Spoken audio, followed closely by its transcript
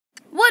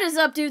What is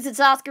up, dudes? It's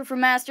Oscar from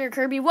Master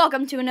Kirby.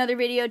 Welcome to another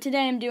video.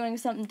 Today I'm doing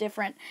something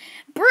different.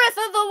 Breath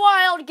of the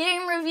Wild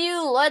game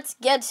review. Let's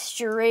get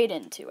straight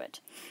into it.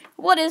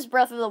 What is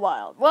Breath of the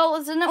Wild? Well,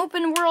 it's an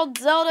open-world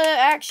Zelda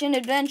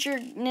action-adventure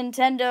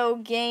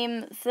Nintendo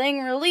game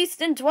thing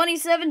released in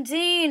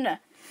 2017.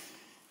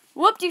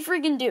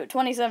 Whoop-de-freaking-do,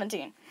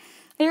 2017.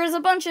 There's a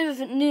bunch of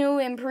new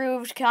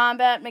improved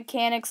combat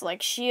mechanics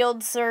like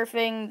shield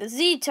surfing, the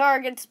Z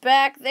target's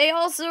back. They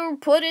also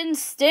put in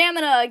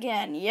stamina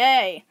again.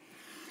 Yay!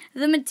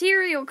 The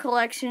material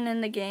collection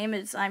in the game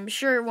is, I'm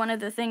sure, one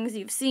of the things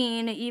you've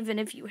seen, even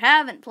if you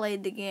haven't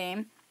played the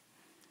game.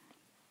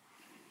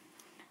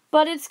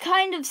 But it's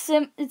kind of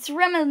it's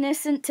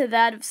reminiscent to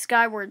that of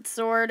Skyward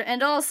Sword,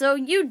 and also,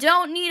 you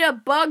don't need a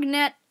bug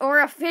net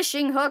or a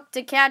fishing hook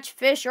to catch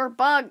fish or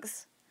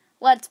bugs.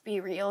 Let's be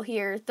real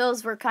here,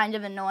 those were kind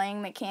of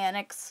annoying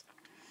mechanics.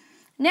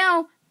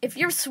 Now, if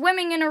you're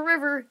swimming in a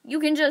river, you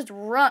can just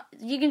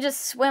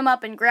swim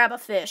up and grab a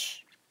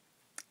fish.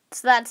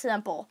 It's that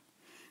simple.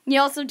 You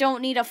also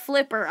don't need a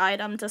flipper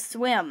item to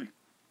swim.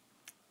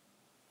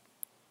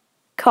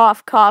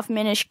 Cough, cough,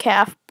 Minish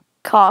Calf,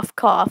 cough,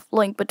 cough,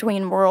 Link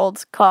Between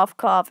Worlds, cough,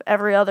 cough,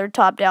 every other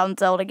top-down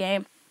Zelda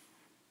game.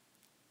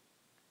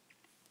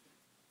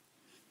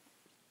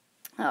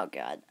 Oh,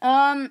 God.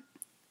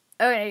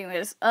 Okay,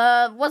 anyways,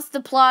 what's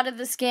the plot of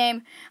this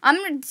game?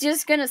 I'm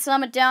just gonna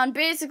sum it down.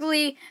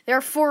 Basically, there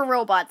are 4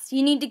 robots.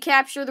 You need to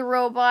capture the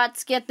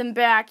robots, get them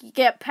back, you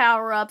get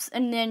power-ups,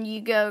 and then you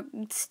go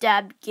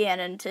stab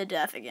Ganon to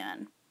death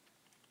again.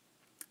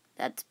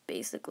 That's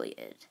basically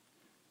it.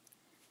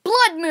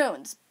 Blood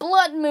Moons!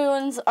 Blood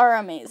Moons are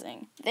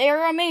amazing. They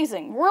are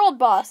amazing. World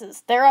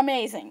bosses, they're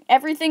amazing.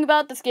 Everything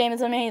about this game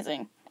is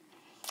amazing.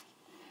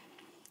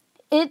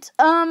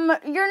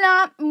 You're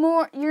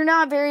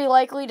not very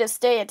likely to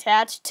stay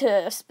attached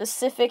to a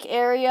specific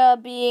area,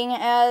 being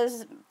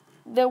as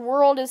the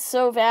world is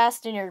so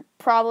vast and you're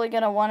probably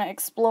going to want to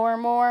explore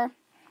more.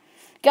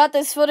 Got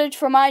this footage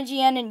from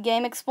IGN and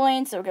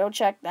GAMEXPLAIN, so go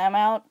check them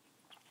out.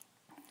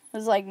 It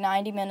was like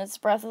 90 minutes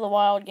Breath of the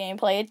Wild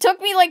gameplay. It took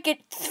me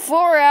like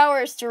 4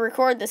 hours to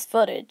record this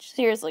footage.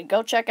 Seriously,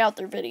 go check out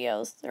their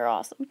videos. They're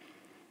awesome.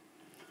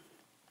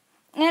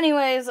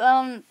 Anyways,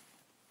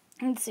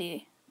 let's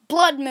see.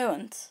 Blood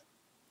Moons.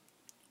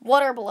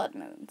 What are Blood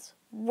Moons?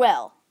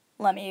 Well,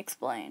 let me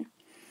explain.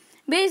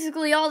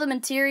 Basically, all the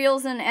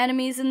materials and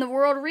enemies in the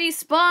world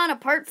respawn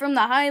apart from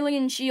the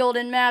Hylian Shield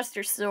and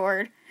Master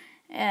Sword.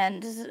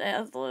 And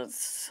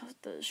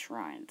the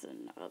shrines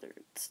and other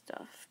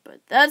stuff.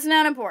 But that's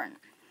not important.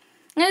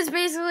 It's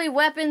basically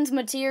weapons,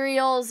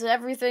 materials,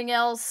 everything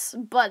else,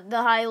 but the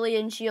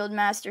Hylian Shield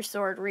Master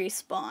Sword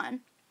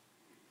respawn.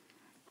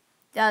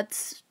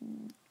 That's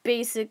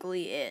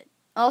basically it.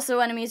 Also,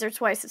 enemies are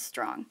twice as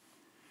strong.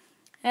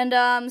 And,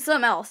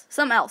 something else.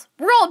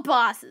 World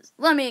bosses!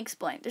 Let me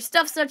explain. There's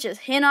stuff such as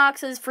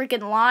Hinoxes,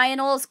 freaking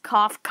Lionels,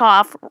 cough,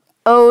 cough,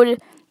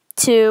 Ode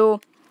to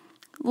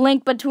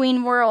Link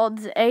Between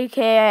Worlds,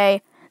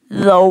 aka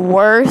the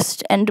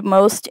worst and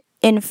most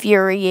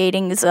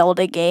infuriating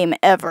Zelda game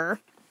ever.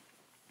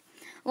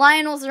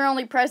 Lionels are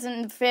only present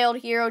in the Failed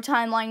Hero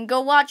timeline. Go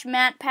watch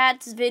Matt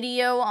Pat's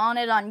video on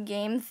it on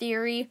Game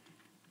Theory.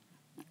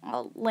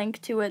 I'll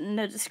link to it in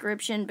the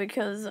description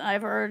because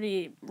I've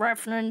already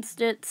referenced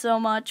it so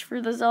much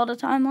for the Zelda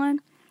timeline.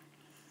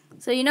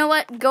 So you know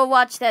what? Go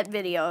watch that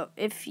video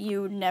if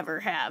you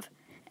never have.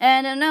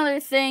 And another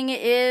thing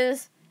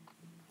is,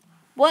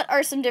 what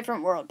are some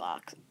different world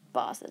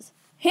bosses?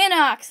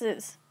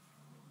 Hinoxes.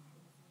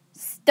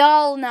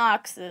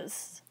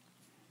 Stalnoxes.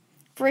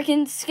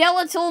 Freaking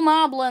skeletal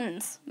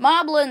moblins.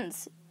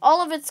 Moblins.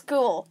 All of it's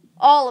cool.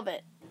 All of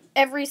it.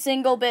 Every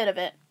single bit of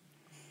it.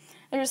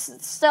 There's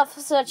stuff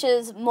such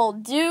as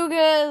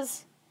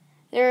Moldugas.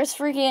 There's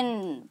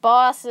freaking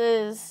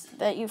bosses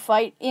that you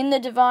fight in the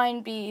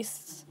Divine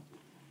Beasts.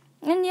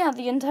 And yeah,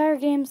 the entire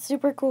game's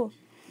super cool.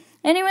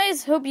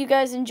 Anyways, hope you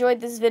guys enjoyed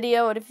this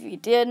video, and if you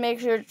did, make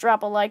sure to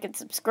drop a like and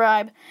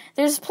subscribe.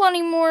 There's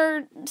plenty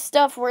more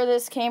stuff where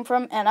this came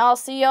from, and I'll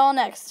see y'all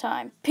next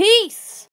time. Peace!